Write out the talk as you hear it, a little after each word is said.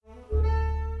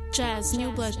Jazz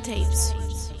New Blood Tapes.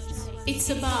 It's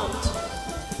about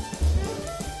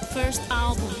first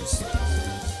albums,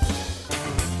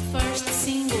 first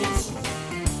singles,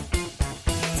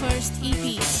 first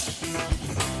EPs,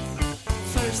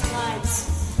 first lives.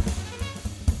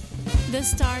 The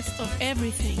start of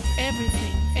everything.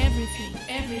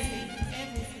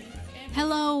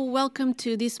 Hello, welcome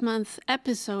to this month's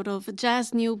episode of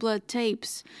Jazz New Blood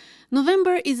Tapes.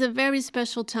 November is a very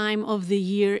special time of the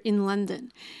year in London.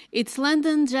 It's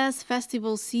London Jazz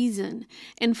Festival season,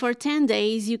 and for 10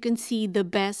 days you can see the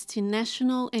best in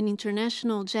national and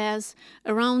international jazz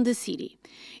around the city.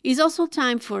 It's also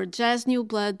time for Jazz New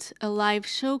Blood, a live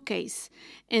showcase.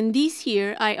 And this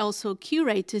year I also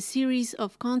curate a series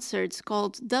of concerts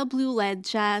called W-Led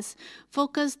Jazz,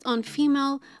 focused on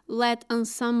female-led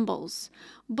ensembles.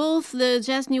 Both the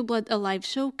Jazz New Blood Alive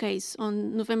Showcase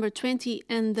on November 20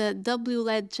 and the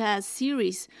W-Led Jazz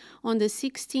series on the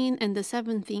 16th and the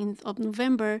 17th of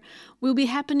November will be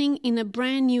happening in a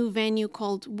brand new venue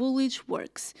called Woolwich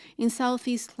Works in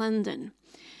southeast London.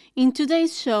 In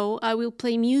today's show, I will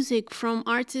play music from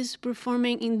artists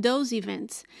performing in those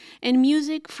events and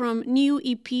music from new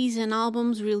EPs and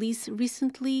albums released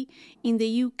recently in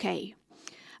the UK.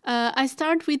 I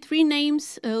start with three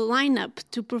names lineup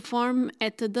to perform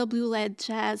at the W-Led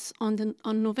Jazz on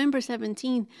November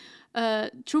 17th.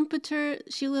 Trumpeter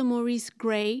Sheila Maurice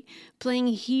Gray playing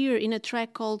here in a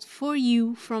track called For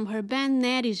You from her band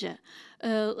Nerija.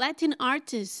 Latin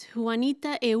artist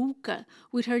Juanita Euca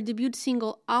with her debut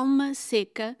single Alma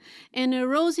Seca, and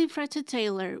Rosie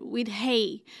Frater-Taylor with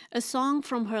Hey, a song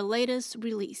from her latest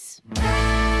release.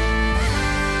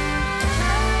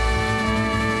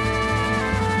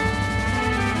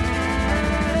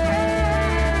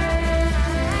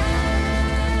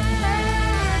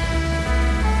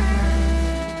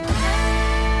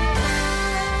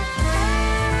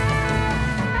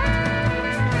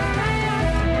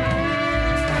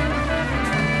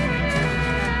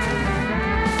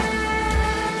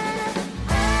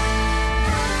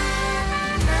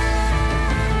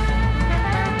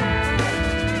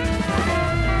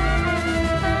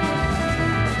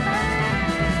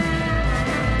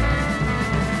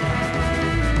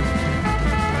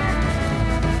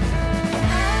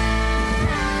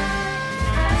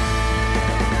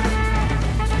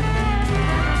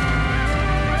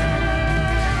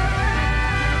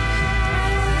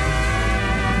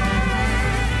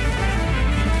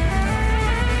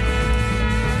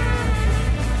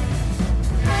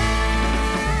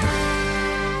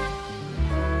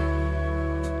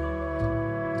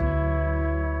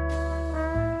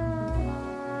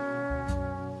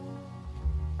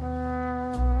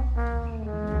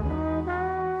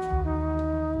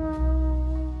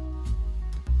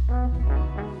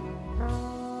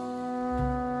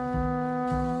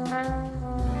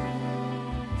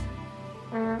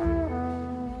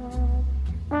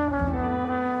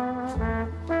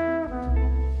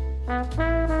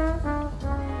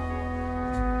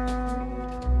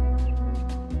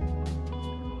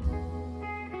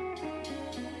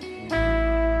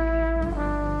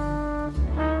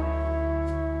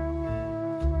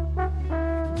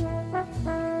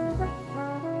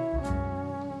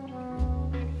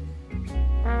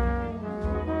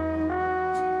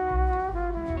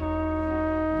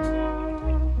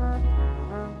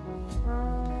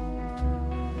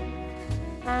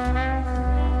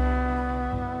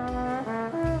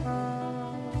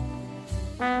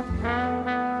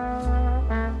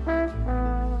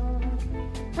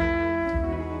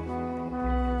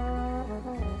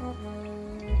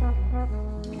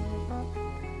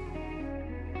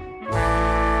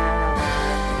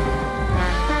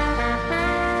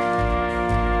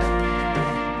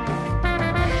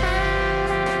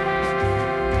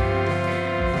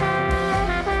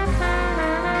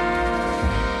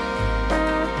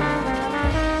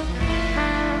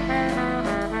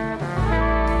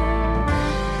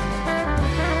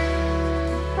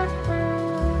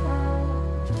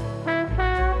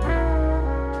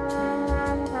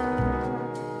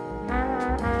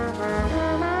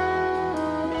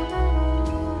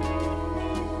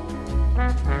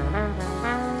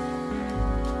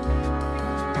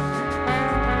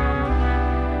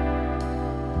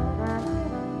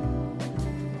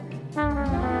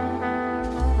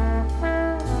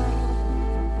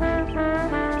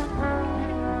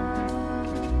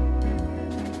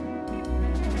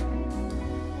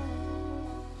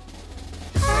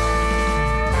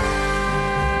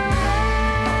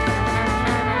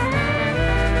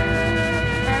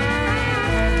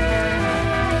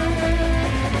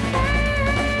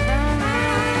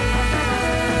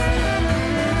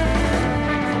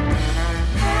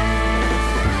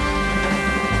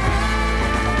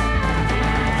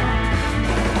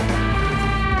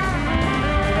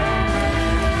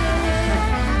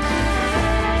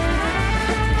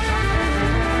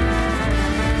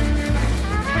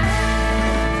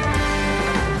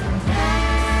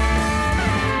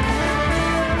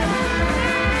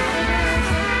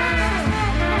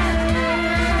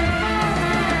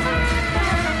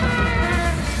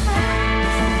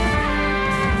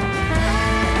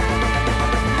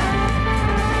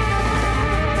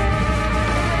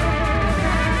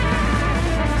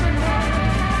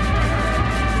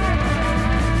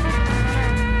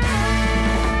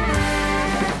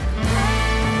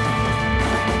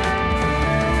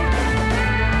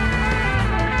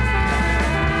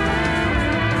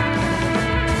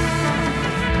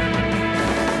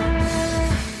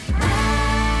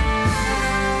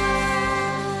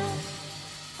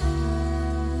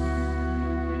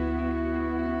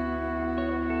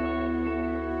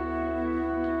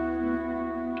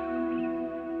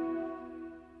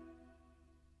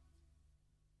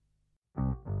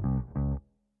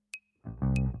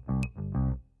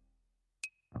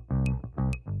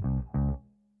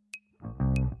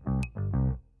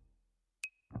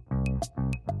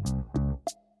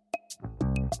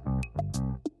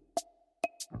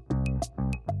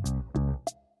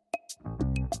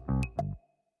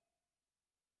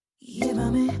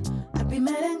 Llévame al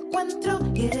primer encuentro,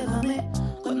 llévame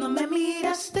cuando me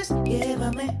miraste,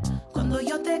 llévame cuando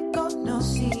yo te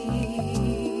conocí.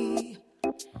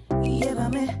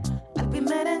 Llévame al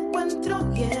primer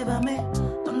encuentro, llévame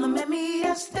cuando me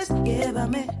miraste,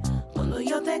 llévame cuando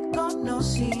yo te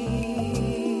conocí.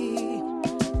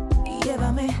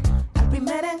 Llévame al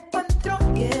primer encuentro,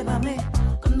 llévame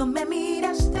cuando me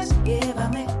miraste,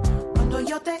 llévame cuando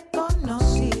yo te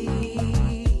conocí.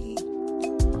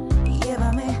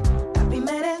 Llévame al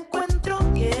primer encuentro,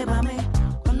 llévame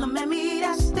cuando me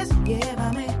miraste,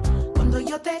 llévame cuando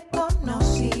yo te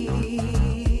conocí.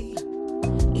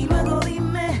 Y luego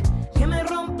dime que me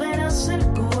romperás el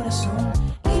corazón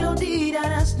y lo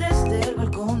tirarás desde el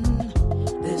balcón,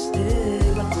 desde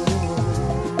el balcón.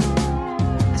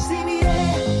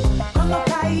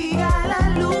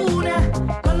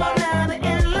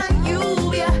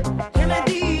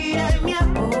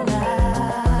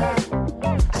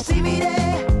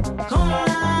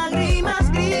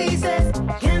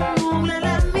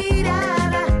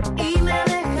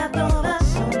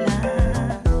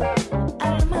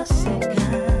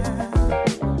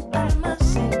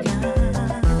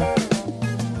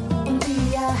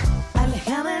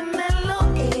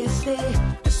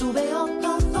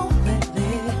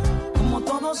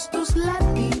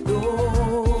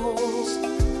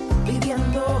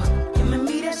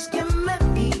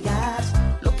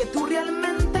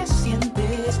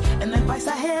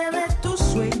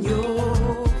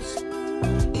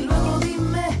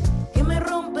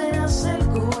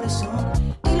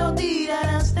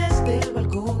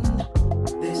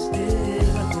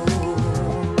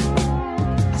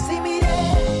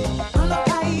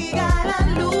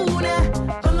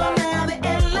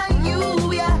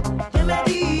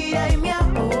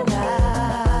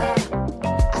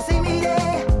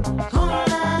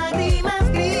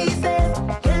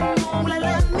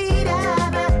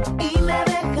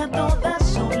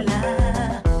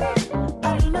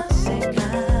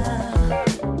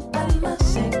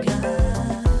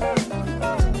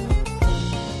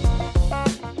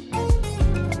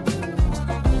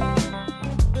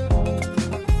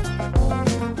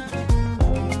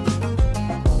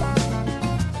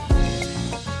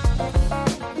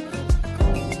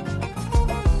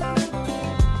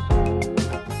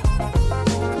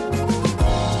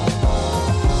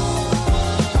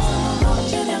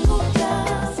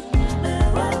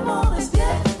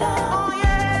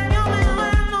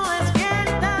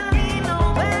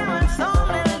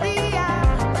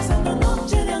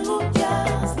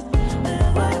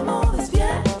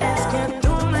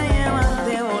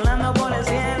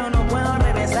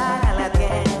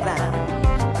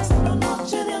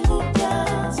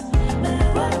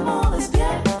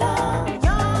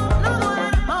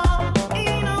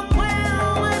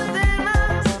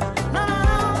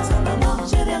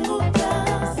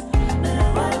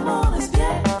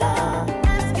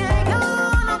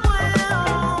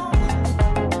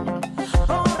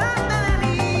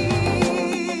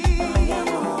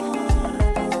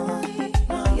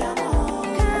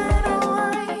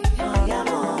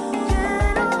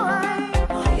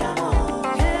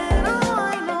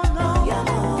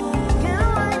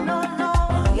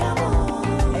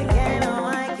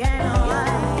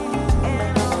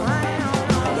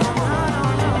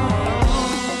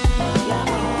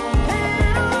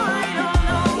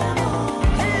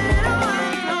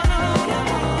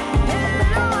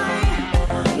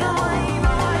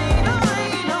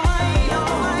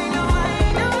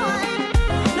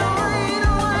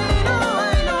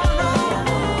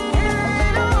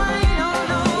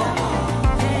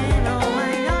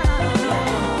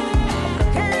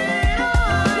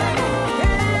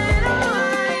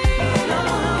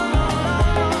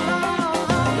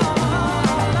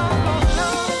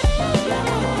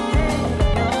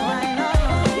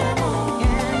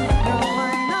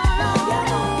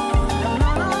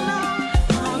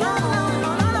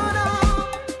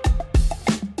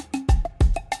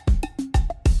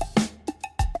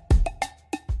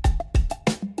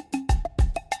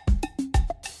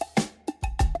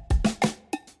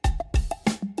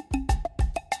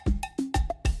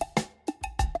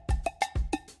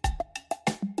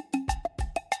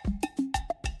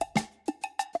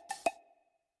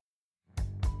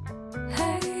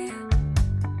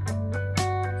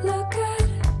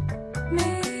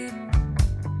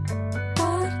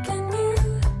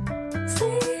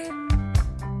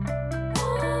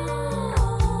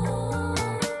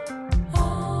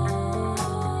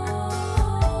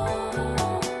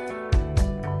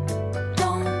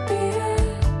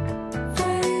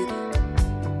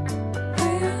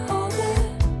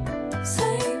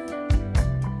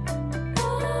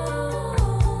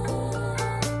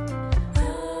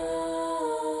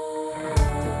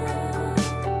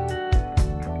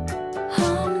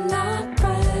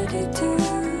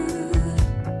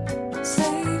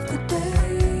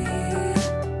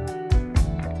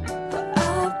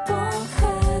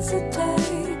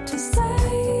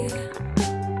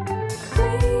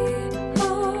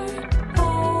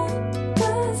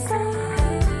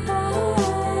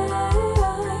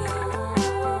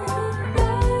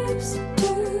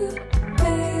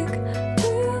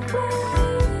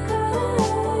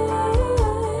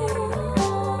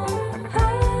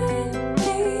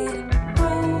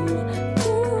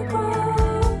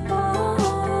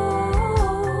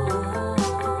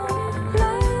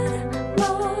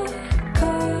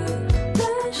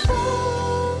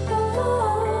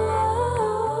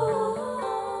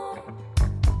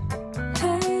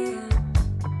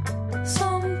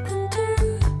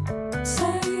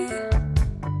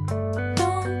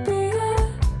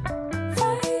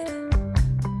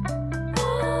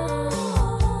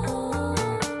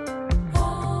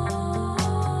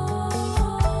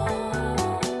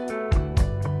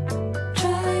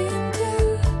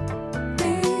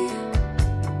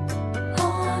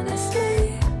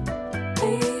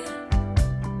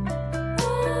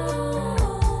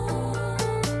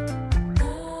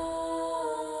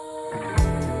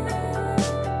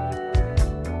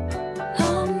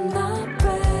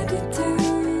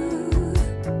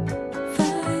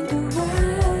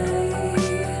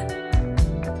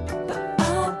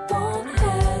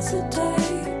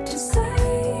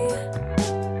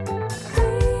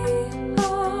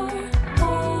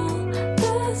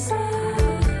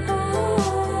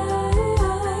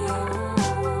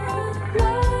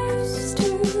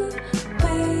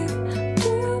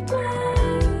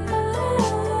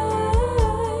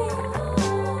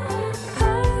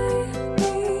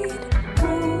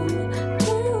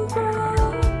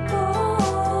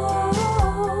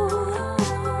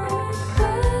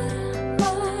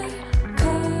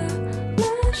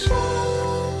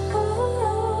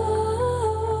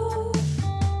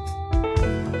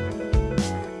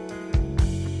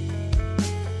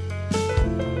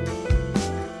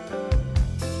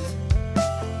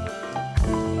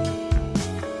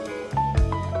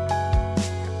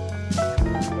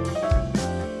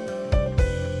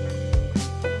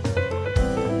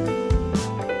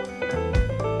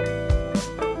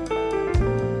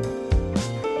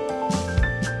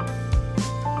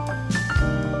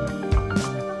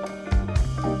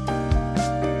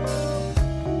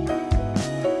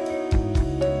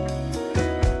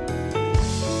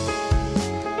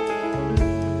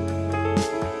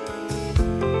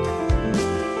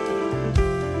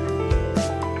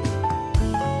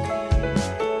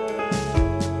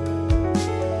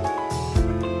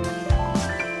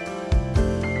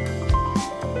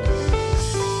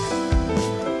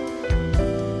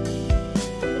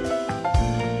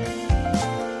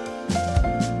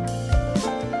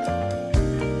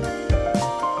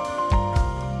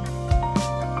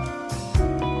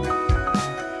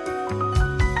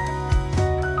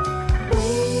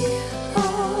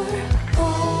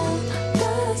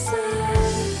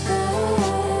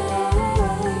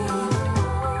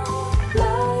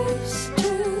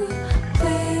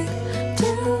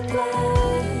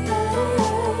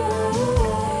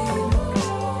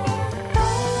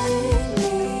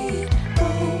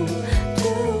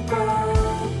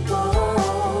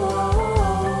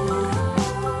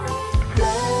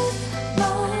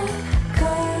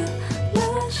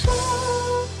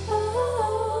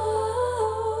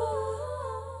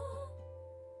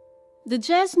 The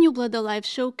Jazz New Blood Alive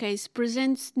Showcase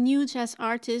presents new jazz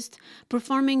artists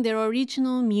performing their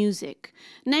original music.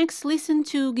 Next, listen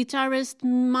to guitarist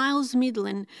Miles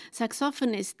Midland,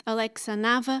 saxophonist Alexa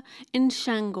Nava, and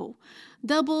Shango.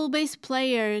 Double bass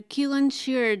player Keelan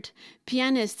Sheard,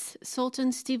 pianists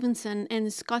Sultan Stevenson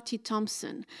and Scotty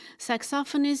Thompson,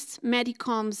 saxophonists Maddie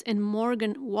Combs and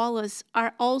Morgan Wallace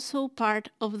are also part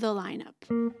of the lineup.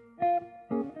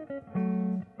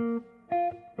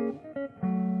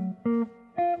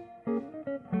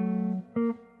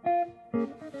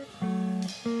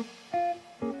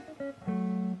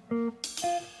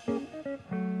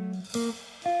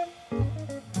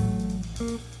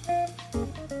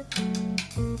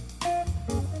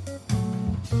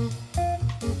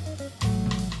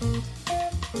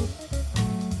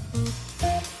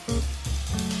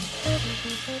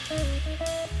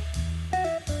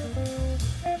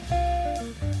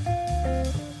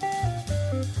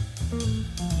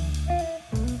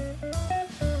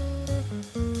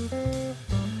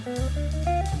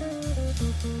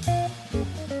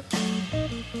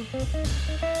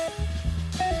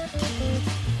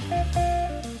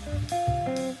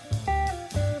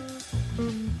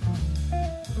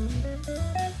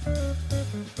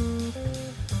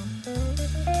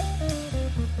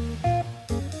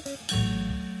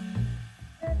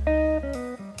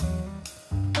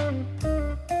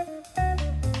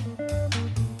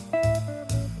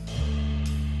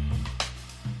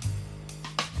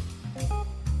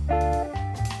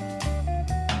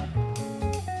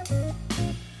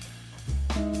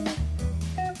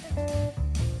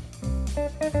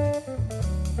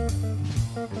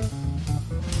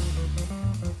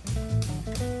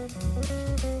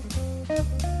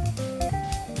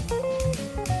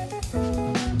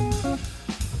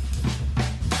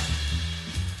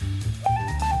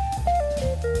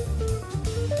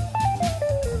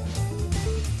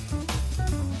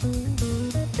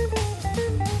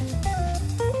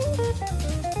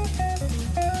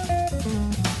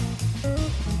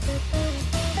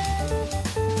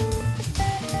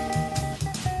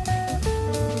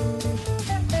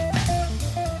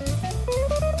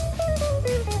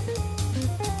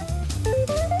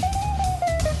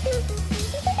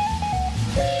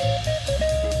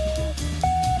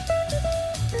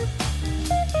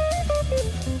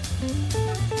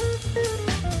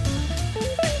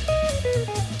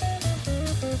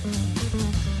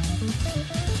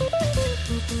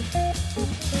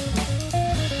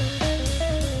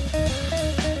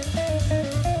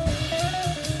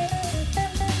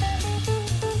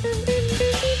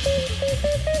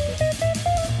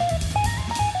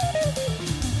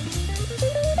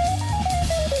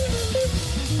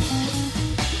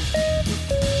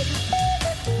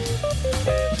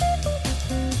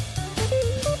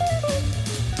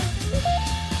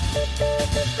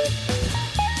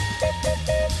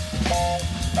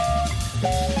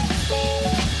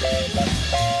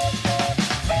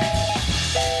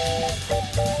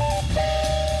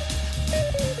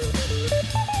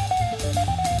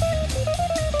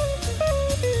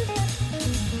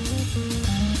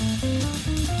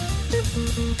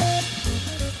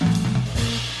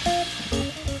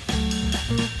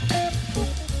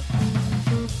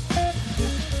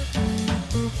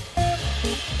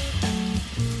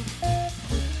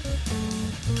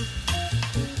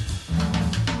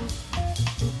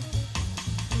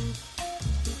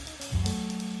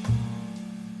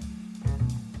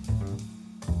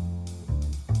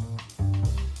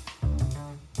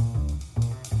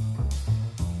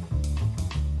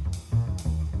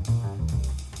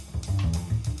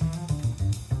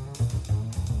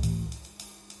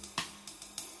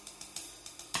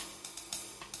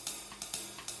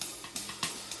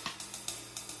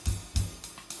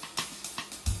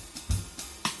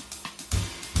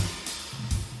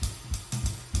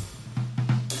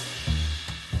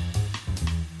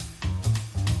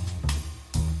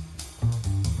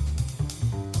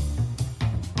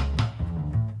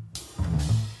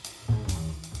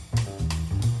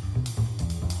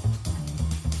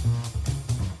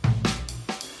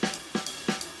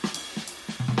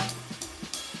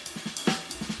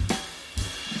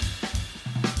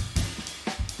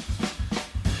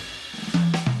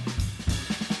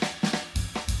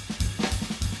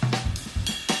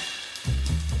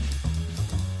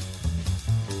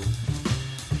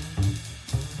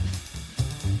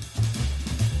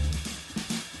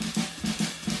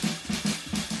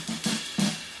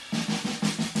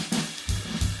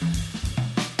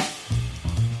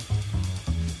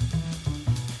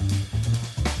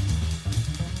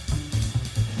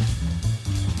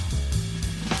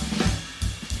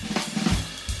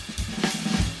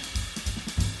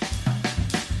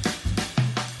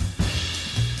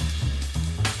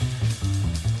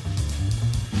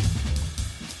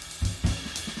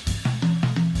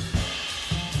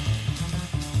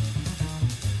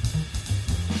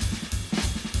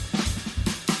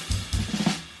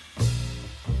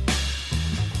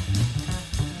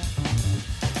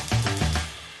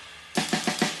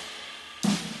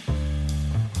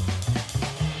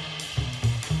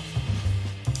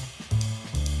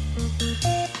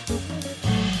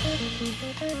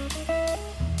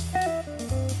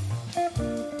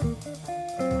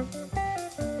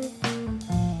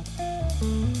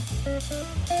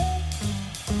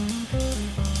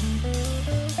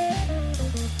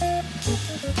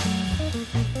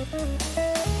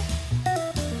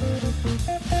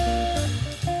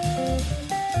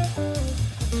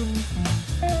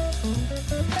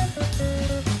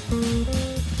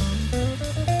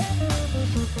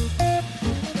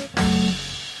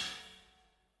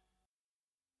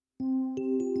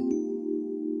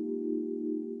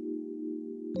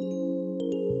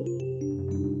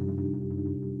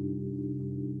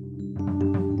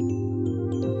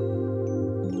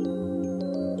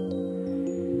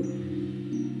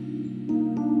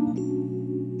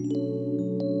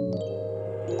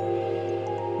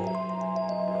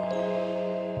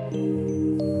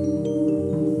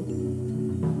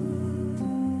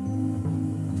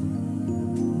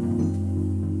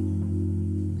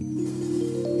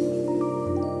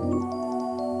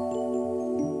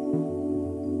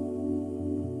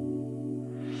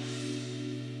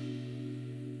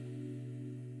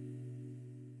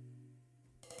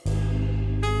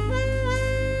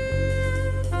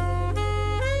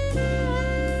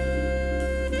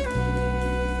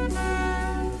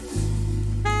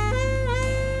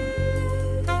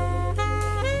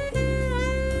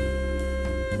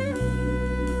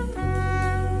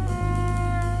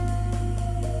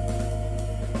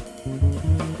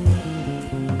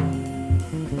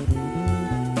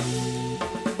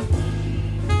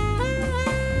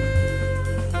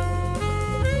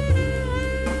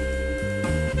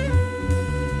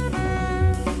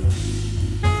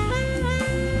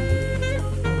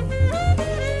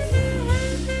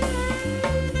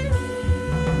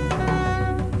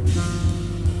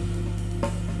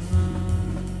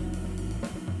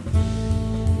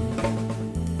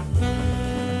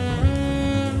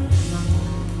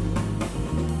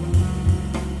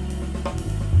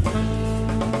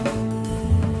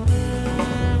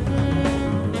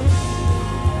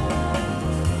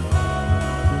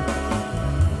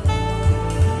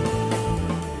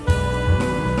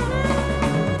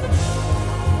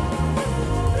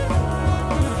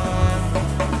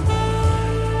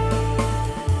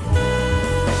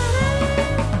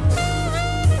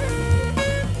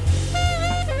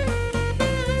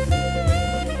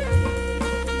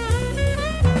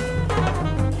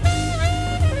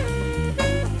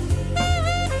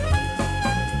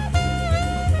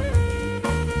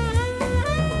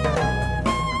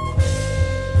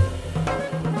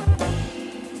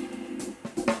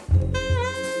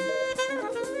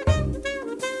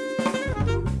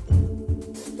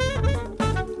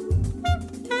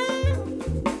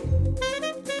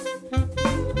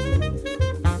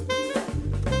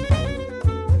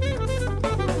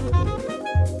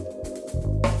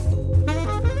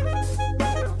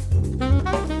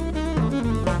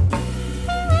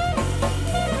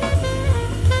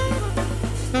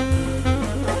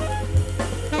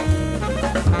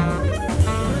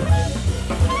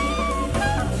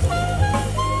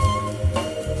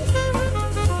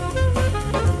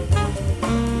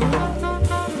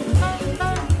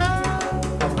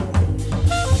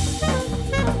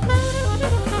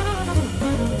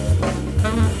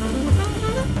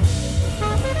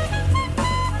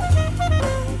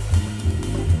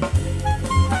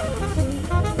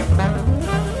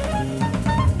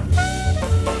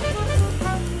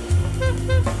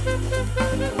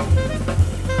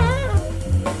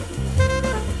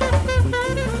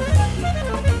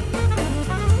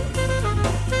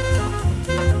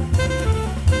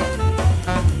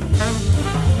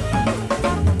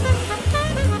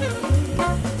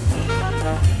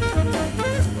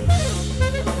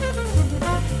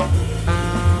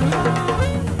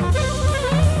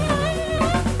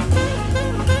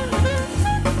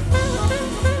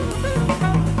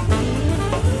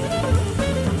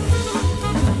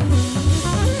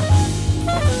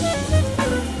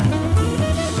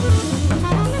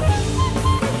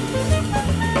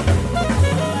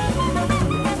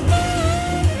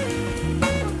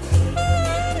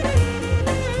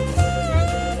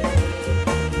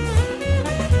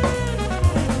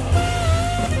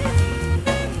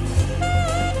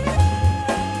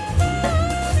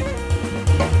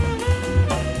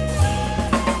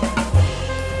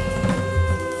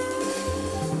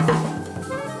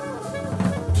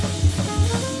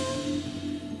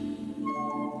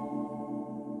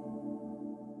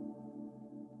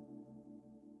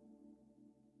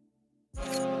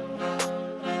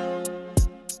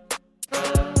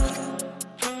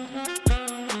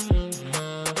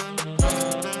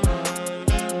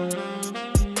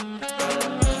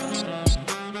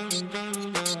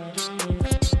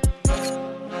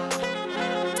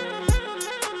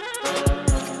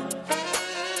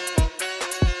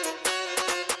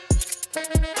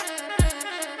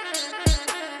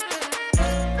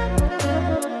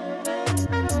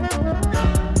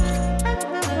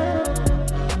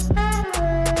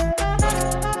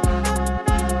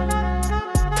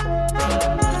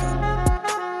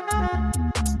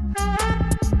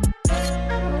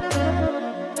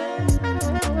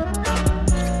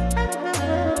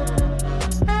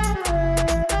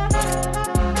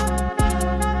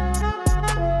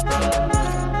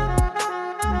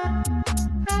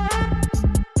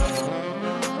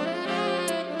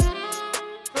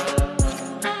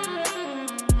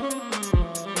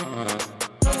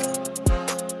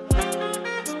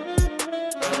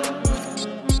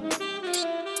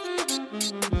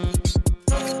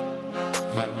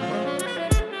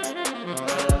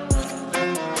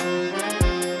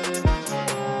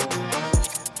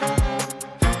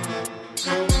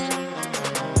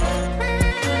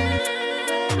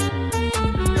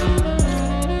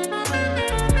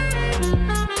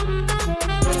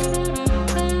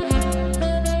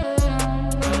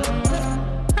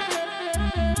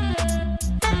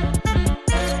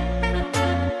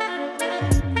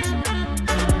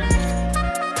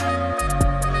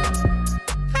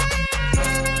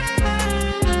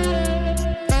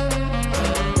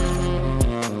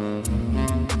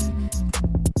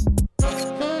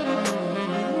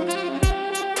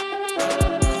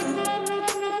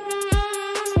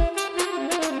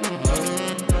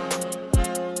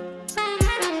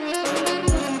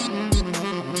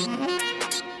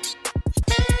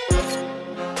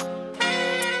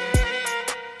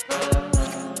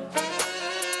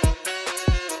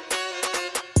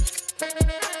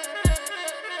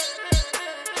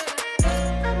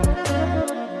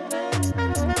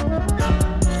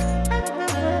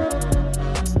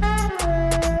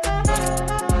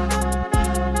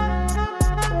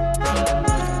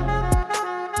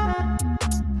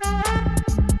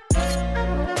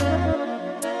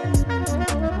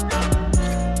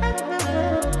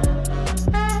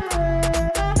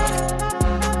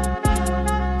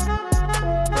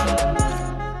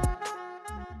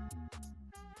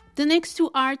 The next two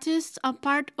artists are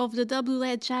part of the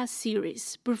Double-Edged Jazz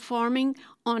series, performing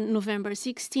on November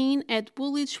 16 at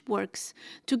Woolwich Works,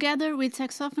 together with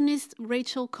saxophonist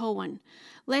Rachel Cohen.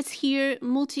 Let's hear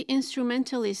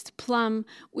multi-instrumentalist Plum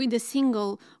with the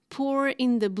single Pour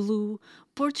in the Blue,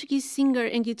 Portuguese singer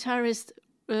and guitarist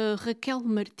Raquel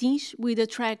Martins with the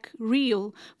track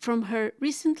Real from her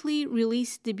recently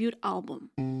released debut album.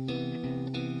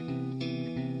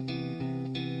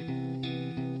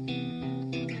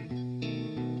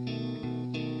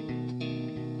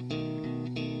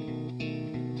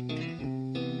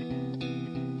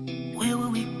 Where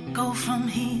will we go from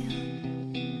here?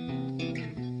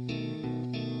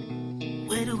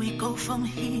 Where do we go from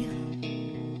here?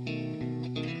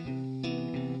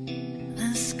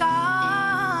 The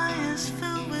sky is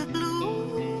filled with blue.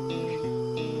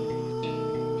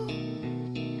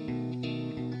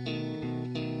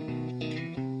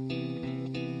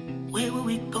 Where will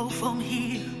we go from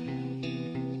here?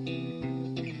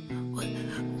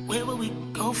 Where will we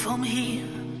go from here?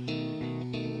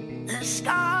 The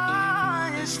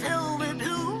sky is filled with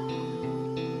blue.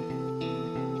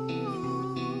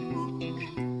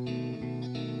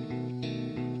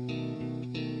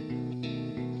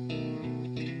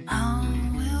 How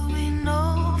will we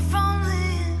know from the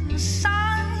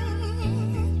inside?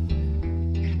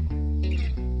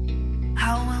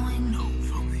 How will we know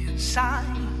from the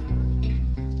inside?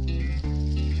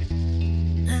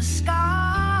 The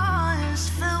sky is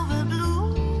filled with blue.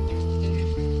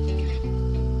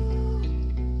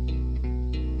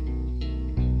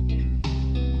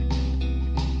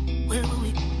 Where will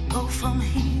we go from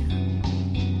here?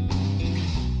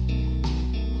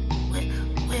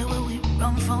 Where will we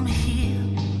run from here?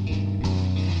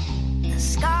 The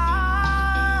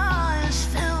sky is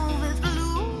filled with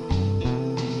blue.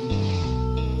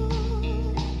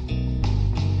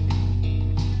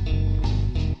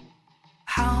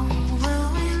 How will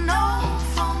we know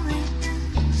from the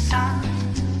inside?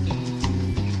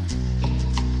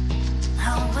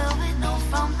 How will we know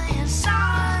from the inside?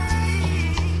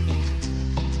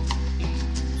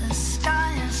 The sky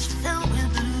is filled with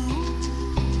blue.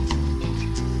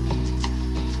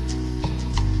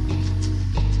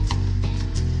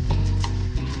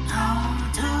 How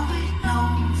do we know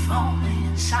from the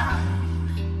inside?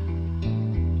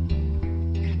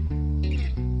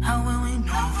 How will we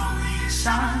know from the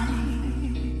inside?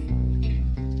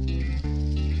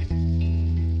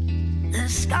 The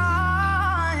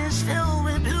sky is filled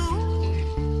with blue.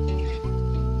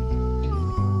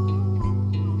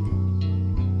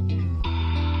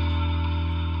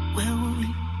 Where will we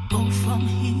go from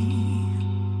here?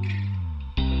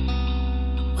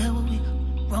 Where will we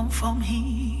run from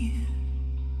here?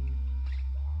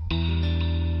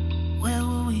 Where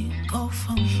will we go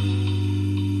from here?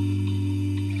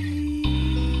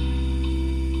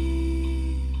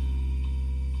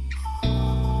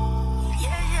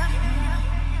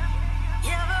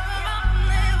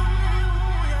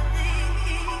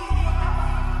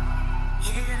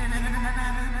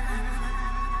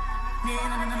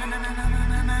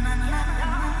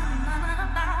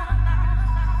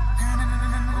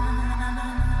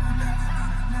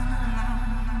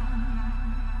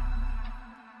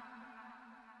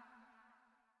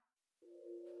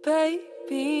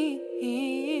 Baby,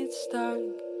 it's dark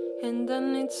and I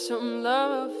need some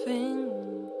loving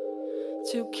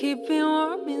to keep me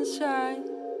warm inside.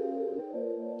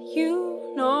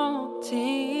 You know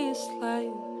this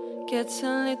life gets a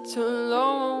little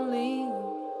lonely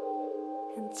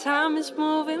and time is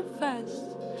moving fast.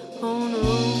 Oh no,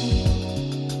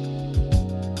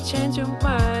 change your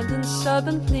mind and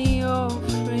suddenly you're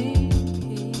free.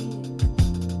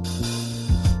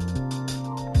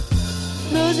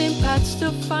 Losing paths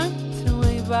to find the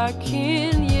way back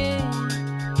in, yeah.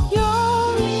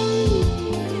 You're in.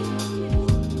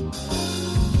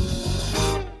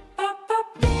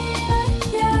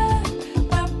 Yeah.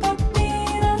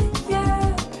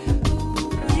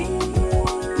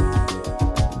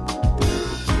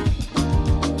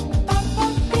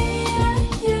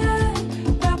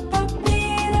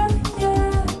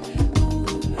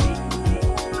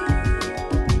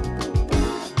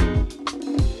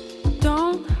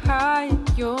 Don't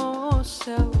hide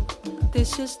yourself.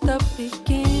 This is the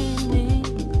beginning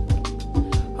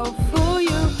of who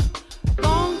you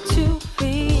long to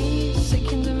be.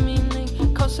 Seeking the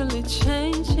meaning, constantly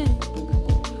changing.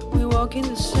 We walk in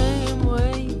the same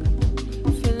way,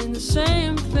 feeling the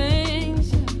same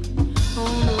things.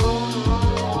 Oh no,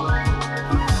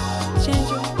 change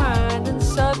your mind and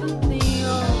suddenly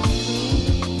you're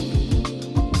free.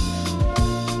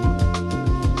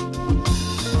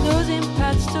 Losing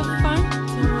paths to find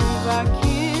the way back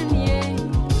in.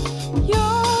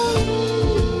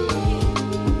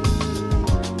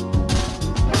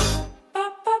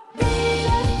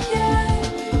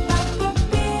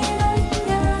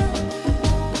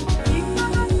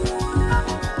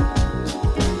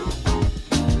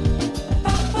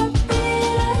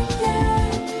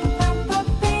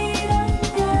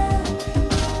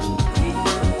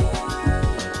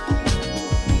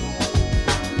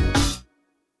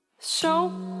 Show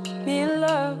me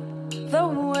love, the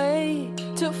way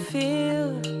to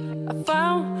feel. I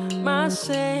found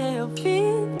myself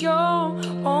in your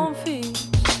own feet.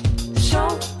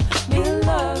 Show me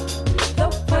love, the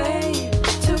way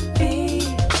to be.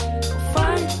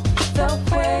 Find the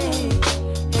way,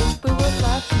 and we will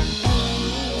fly to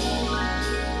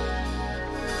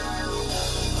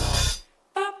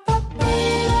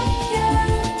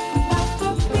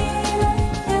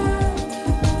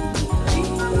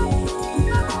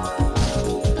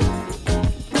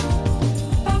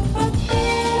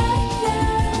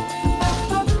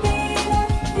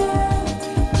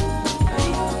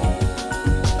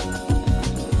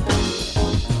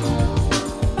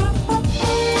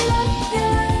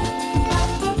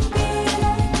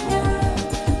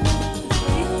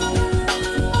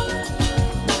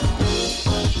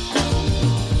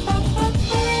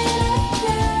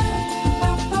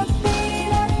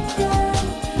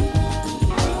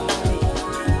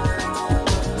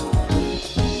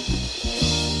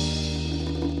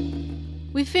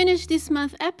We finished this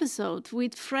month's episode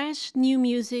with fresh new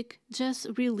music just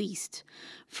released.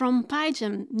 From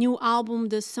Pyjam new album,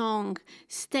 the song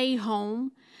Stay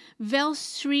Home,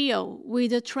 Vel's Trio with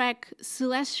the track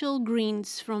Celestial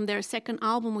Greens from their second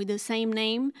album with the same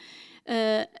name,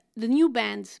 the new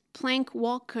band Plank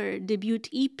Walker debut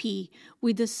EP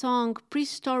with the song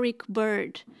Prehistoric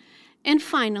Bird, and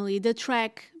finally the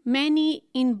track Many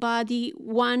in Body,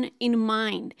 One in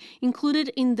Mind, included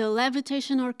in the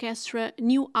Levitation Orchestra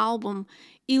new album,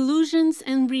 Illusions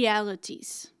and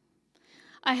Realities.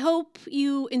 I hope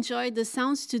you enjoyed the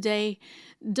sounds today.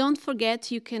 Don't forget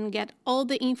you can get all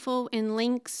the info and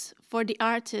links for the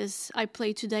artists I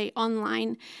play today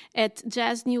online at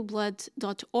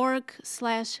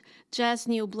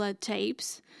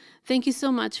jazznewblood.org/jazznewbloodtapes. Thank you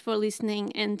so much for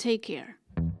listening and take care.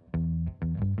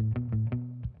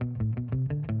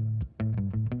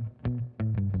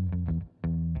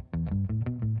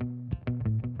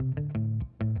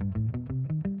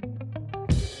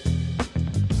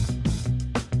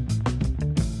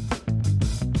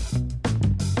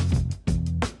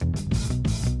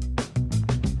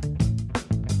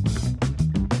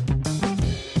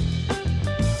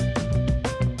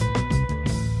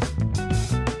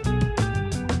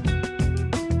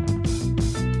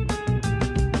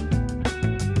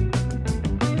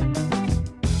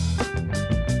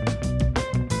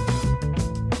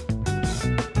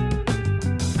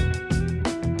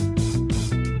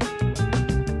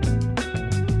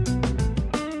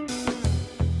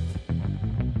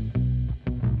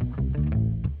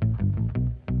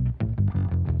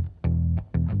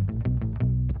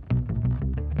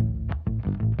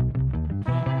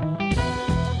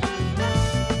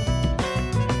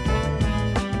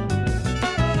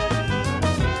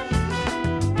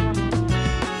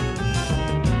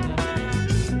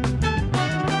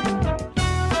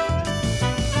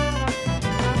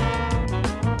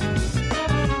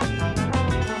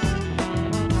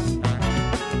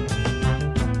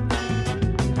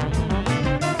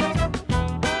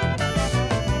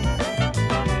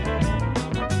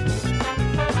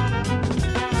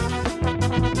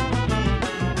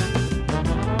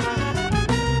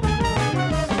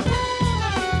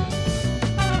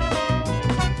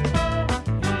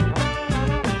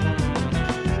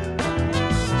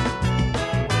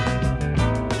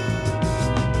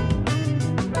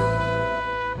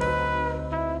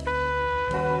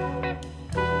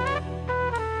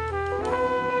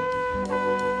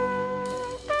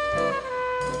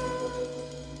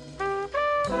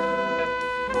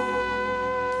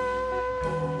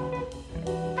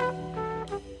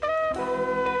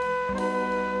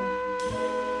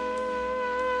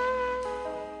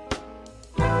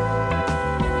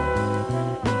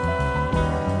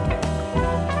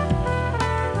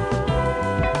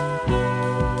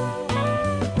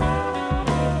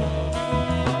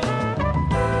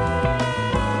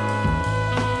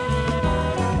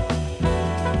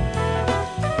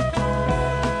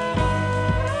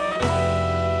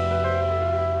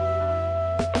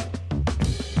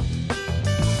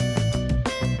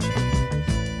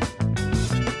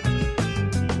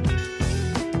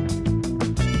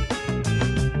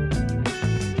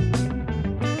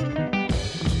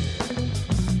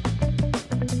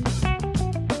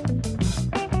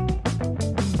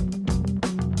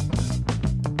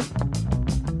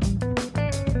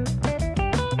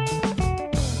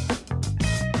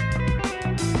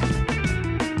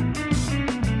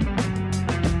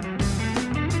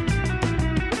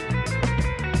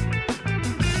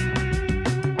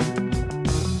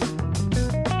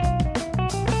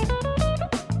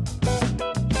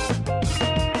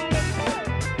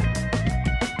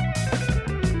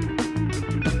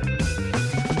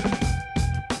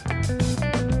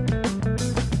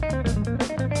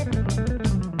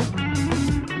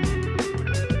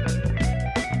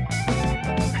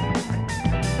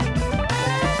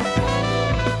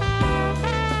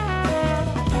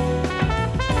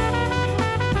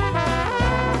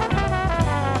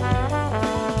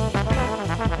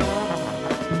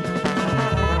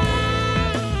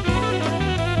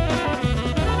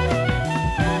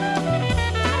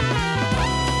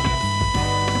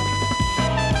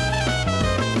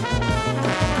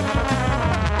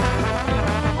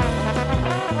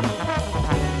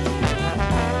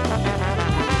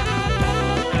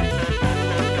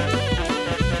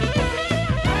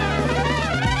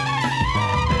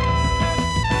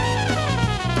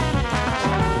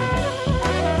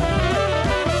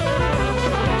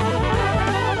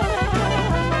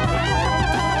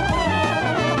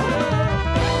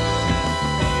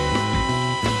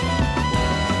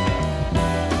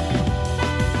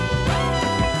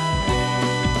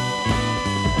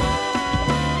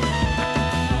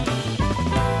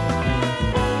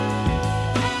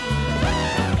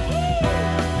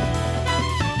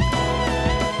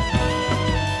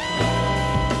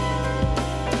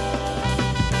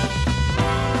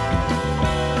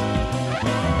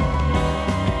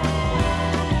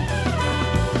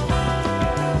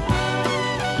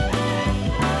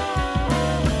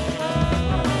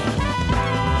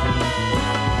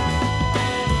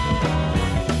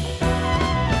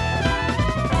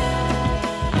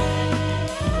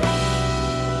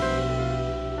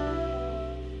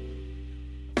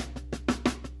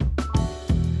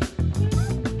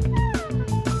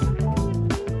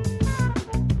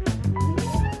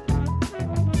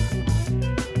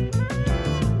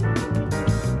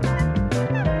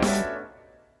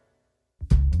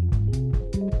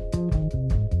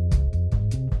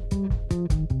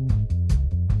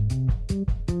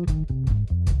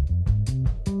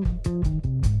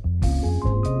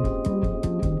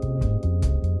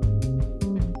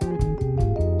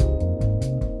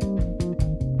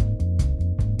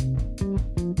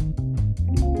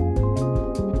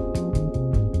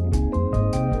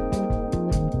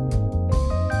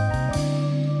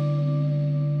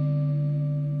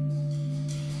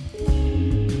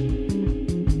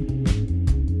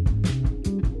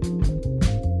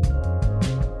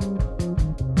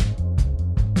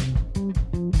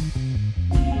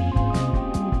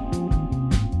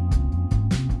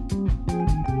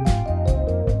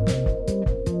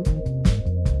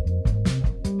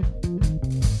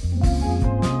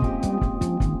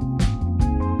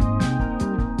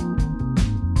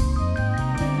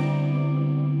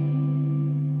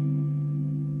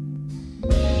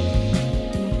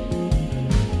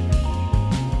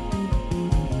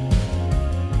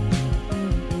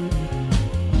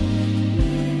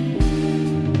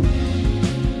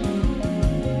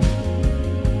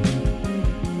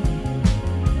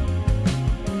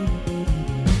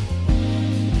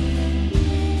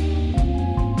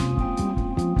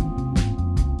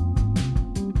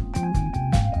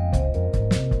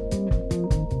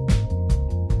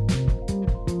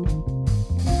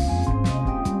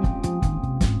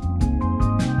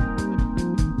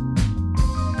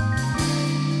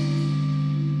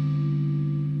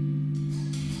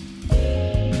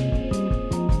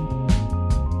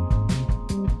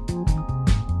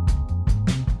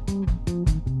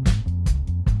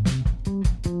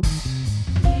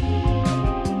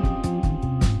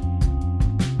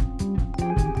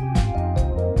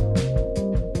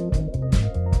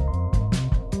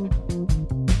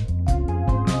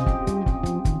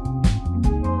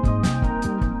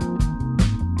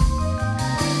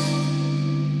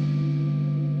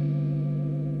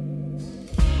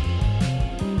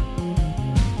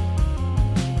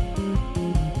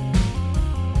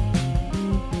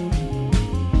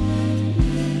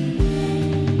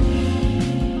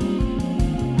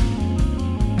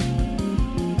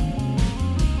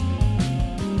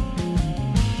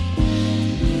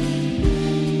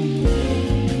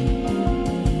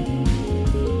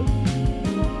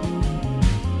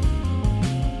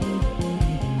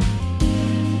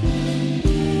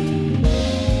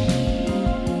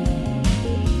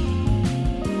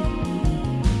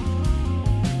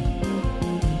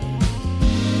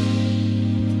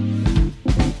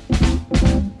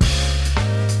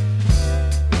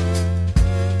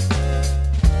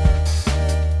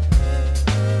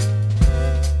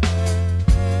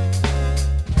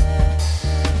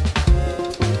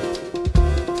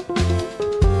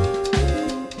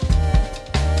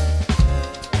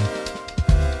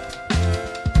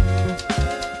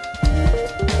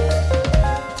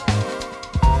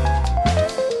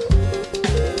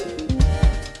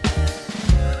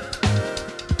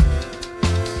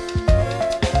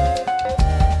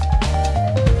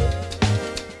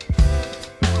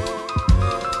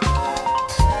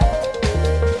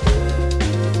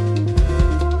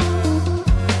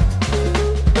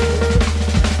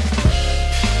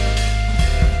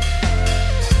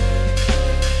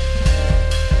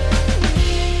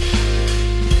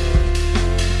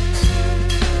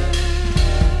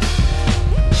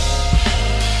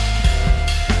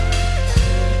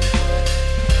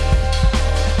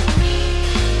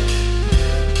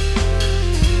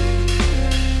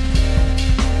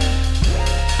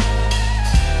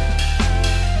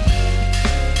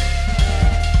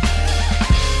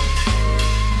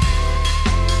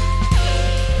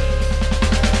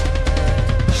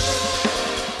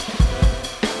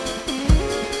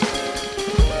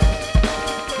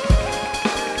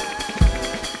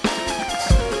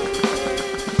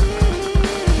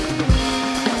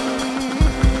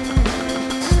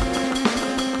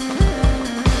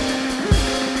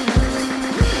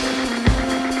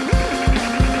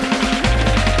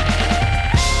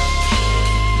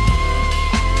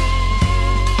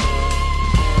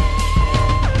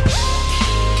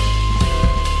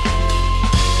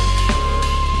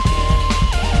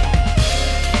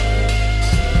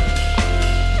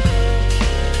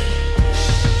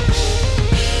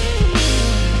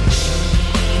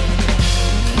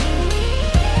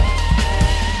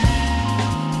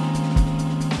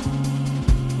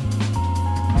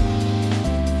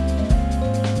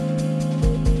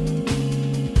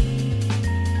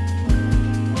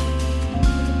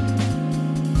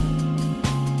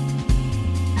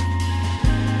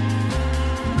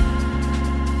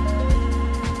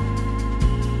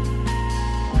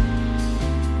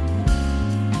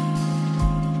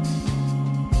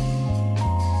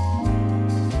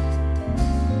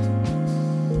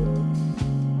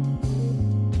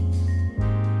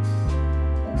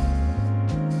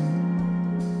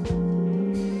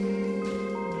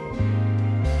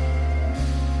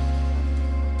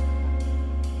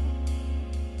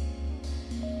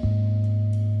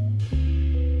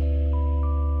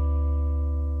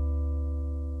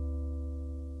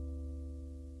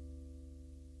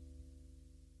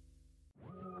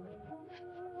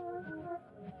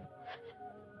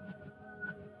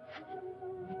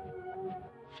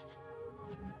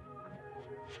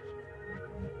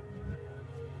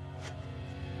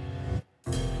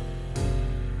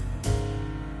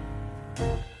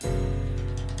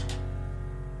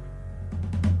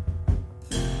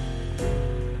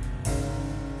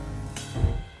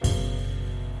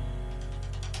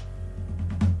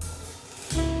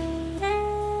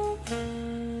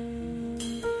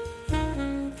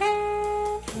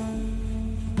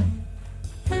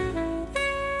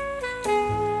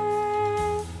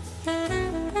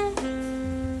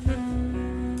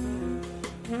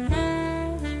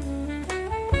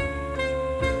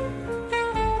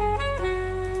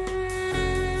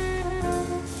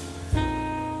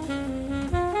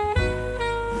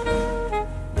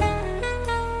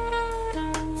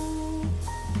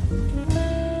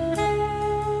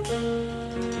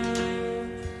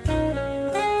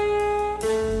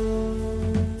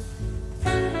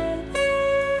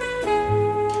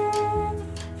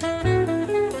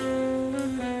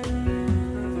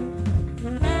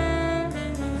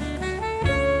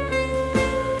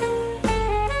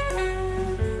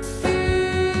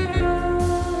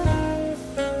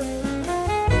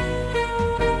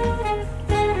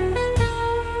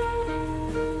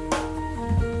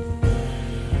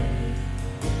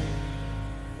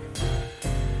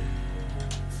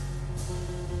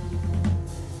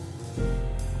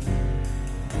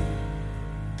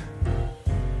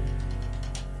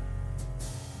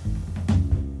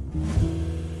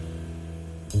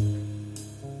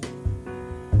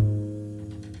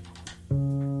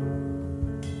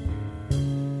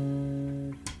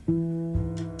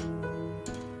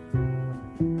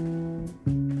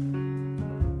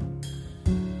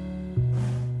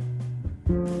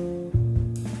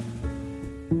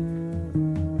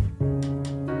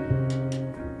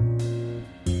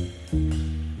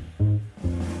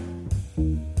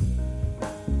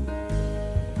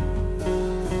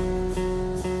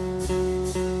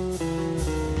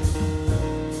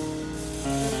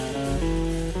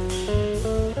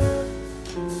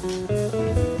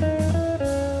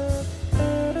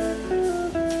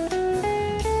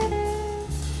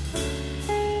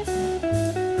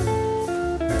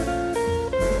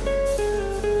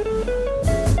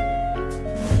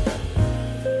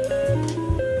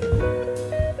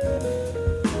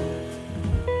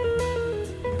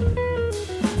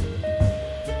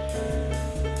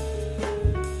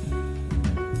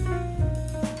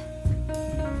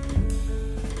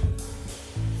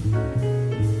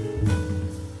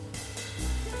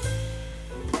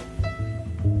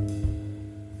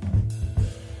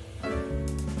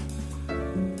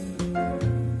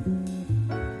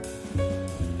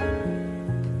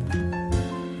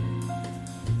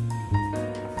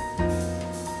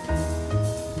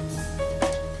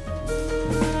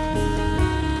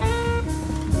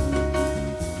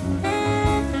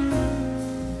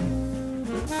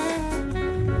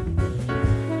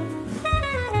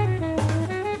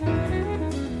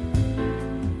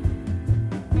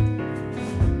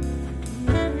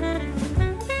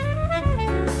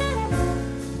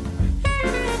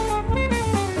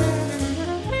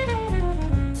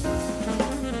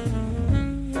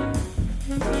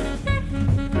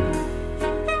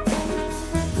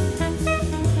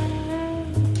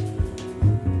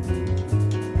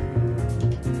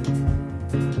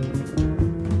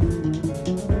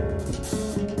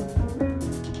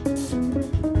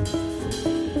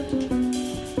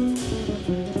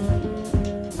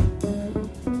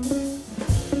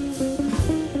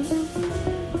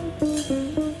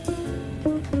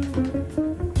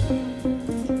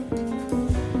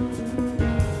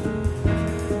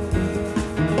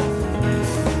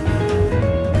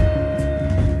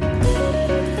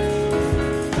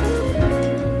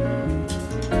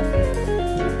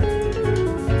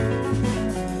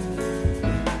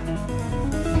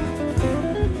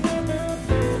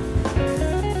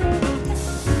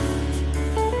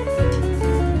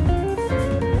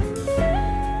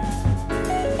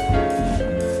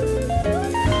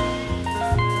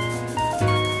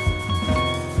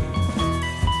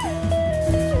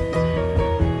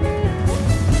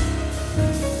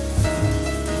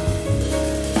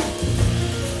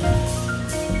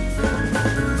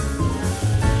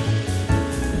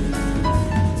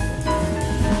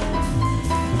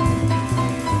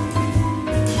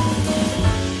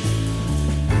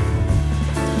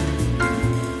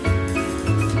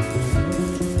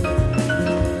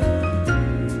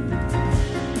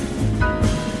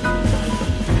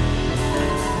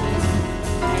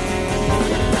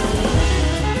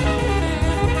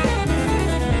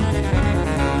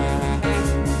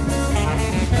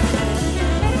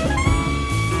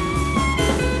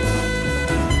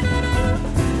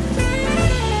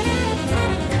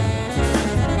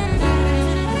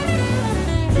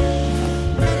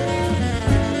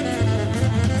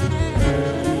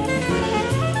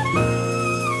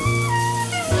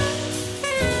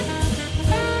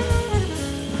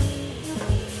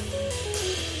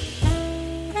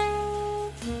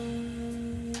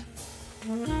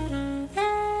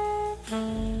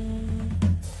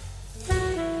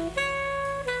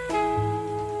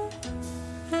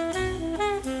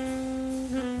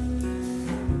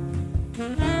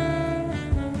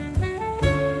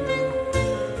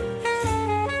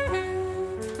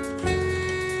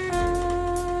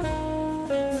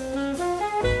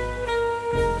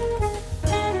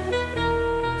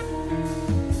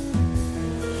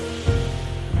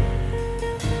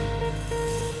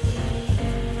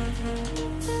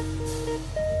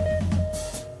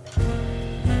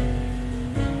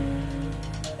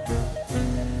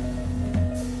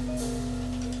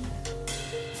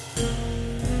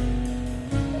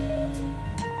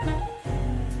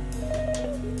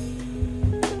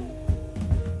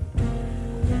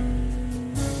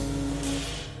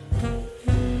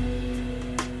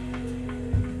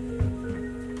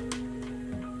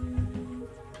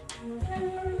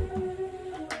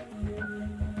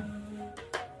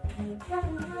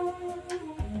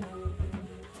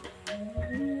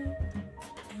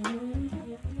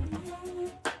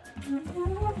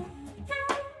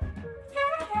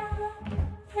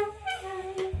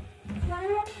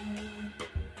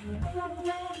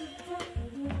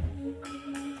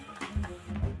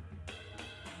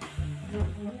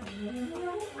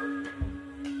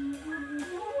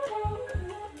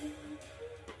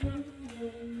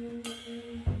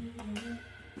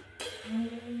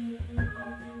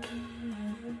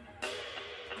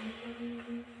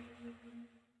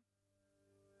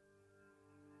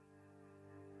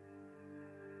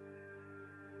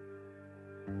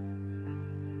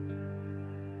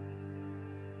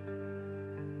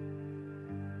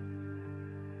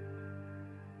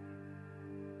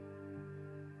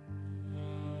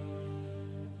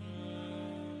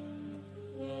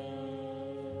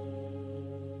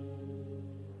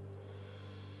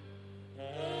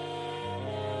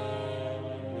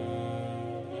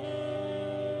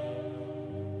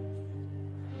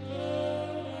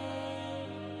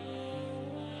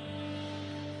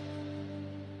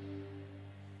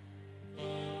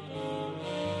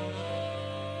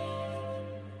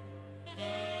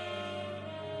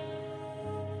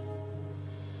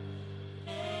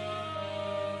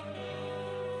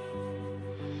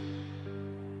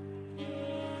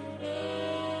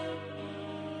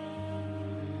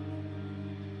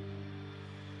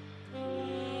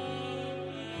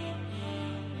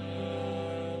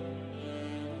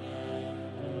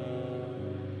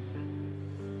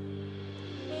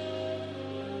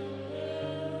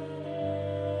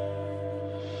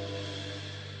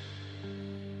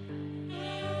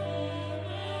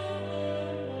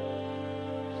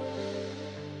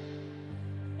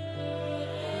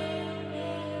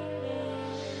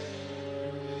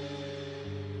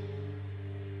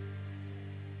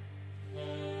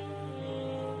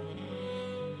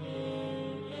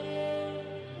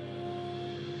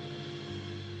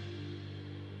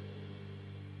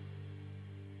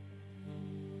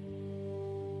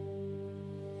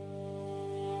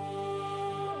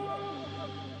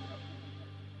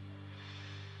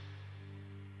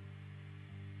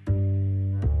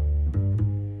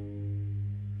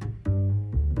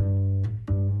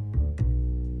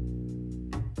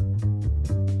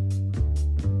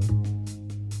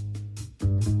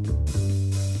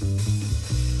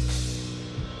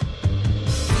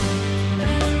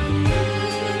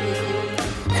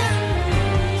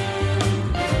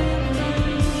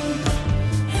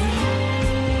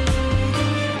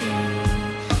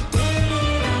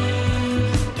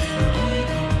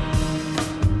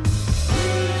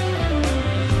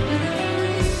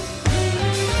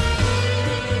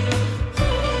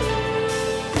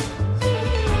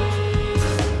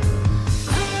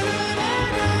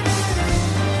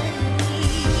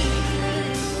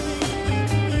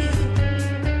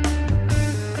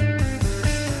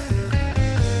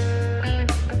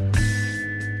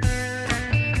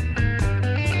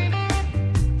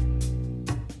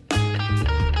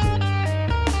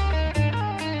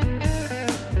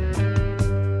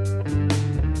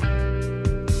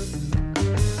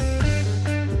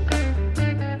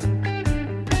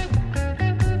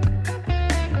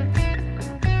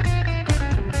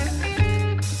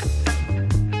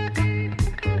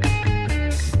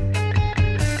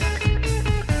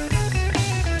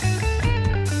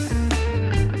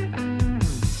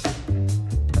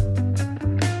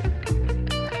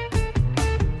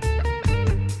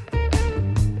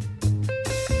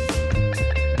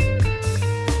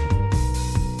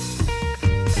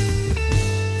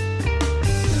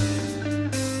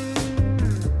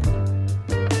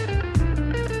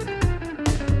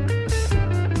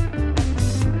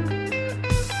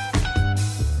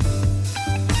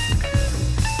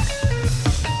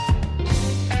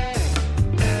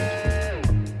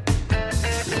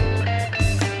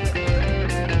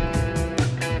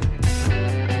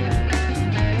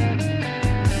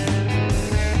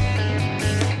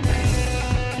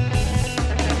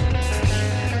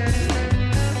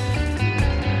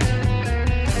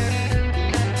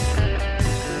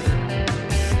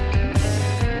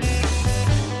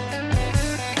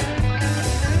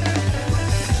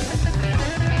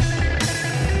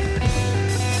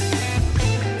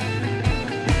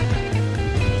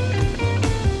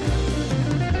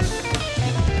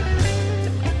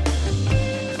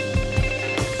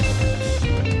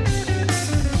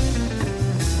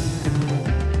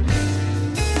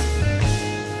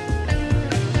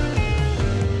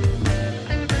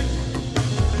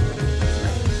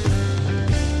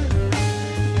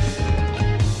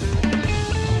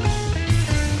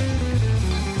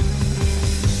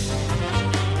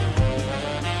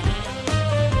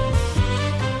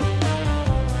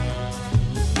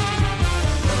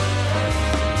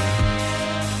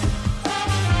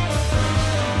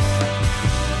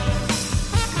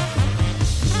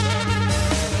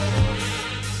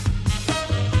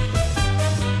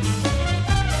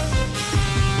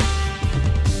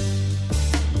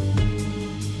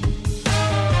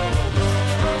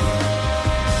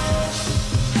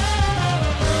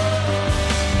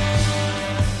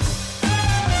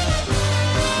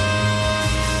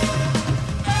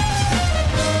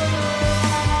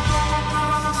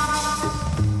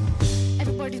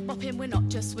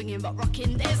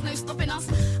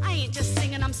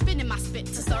 spinning my spit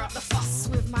to stir up the fuss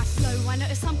with my flow. I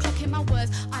notice I'm clocking my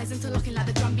words, eyes interlocking like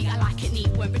the drum beat. I like it neat,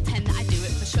 won't pretend that I do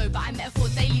it for show, but I metaphor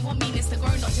daily, want meanings to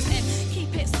grow, not just end.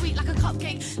 Keep it sweet like a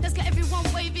cupcake, let's get everyone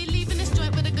wavy, leaving this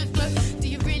joint with a good glow. Do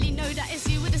you really know that it's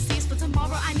you with the seeds for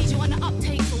tomorrow? I need you on the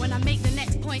uptake for when I make the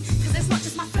next point, cause it's not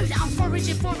just my flow that I'm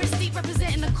foraging for, it's deep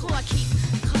representing the core. I keep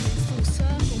coming full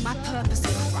circle, my purpose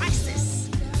is crisis.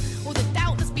 All the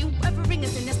doubt that's been weathering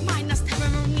is in this mind that's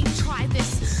terroring me. Try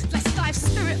this, let's dive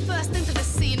spirit first into the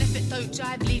sea, and if it don't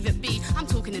jive, leave it be. I'm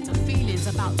talking into feelings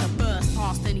about to burst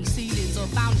past any ceilings or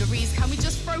boundaries. Can we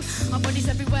just throw our bodies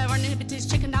everywhere, uninhibited,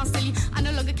 chicken down silly? I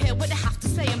no longer care what they have to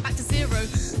say, I'm back to zero.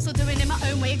 So doing it my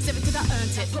own way, exhibited, I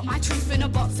earned it. Put my truth in a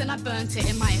box and I burnt it.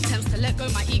 In my attempts to let go,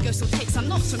 my ego still takes some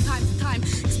knocks from time to time.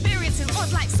 Experiencing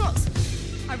odds like socks.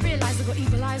 I realise I've got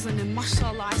evil eyes on them,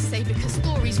 mashallah I say, because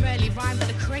stories rarely rhyme, but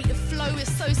the creative flow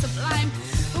is so sublime.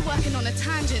 We're working on a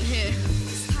tangent here.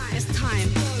 It's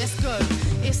time, let's go,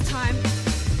 it's time.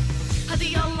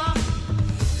 Hadi Allah.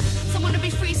 Some wanna be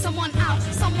free, some want out,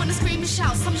 some wanna scream and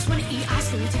shout, some just wanna eat ice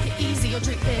cream, take it easy or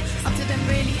drink beer. Up to them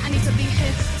really, I need to be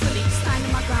here fully,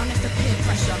 standing my ground next to peer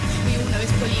pressure. We all know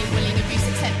it's bullying, willing, abuse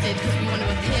accepted, cause we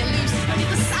wanna appear loose. Only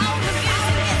the sound of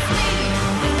music gets me.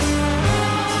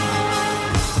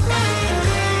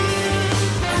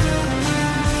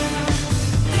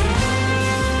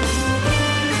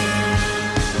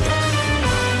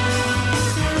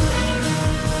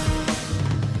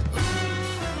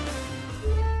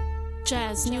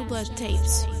 Jazz New Blood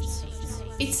Tapes.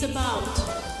 It's about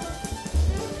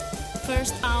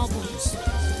first albums,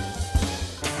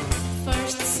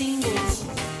 first singles,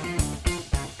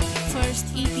 first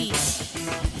EPs,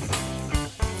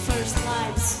 first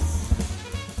lives.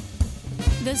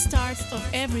 The start of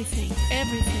everything,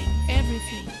 everything,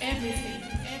 everything,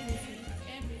 everything.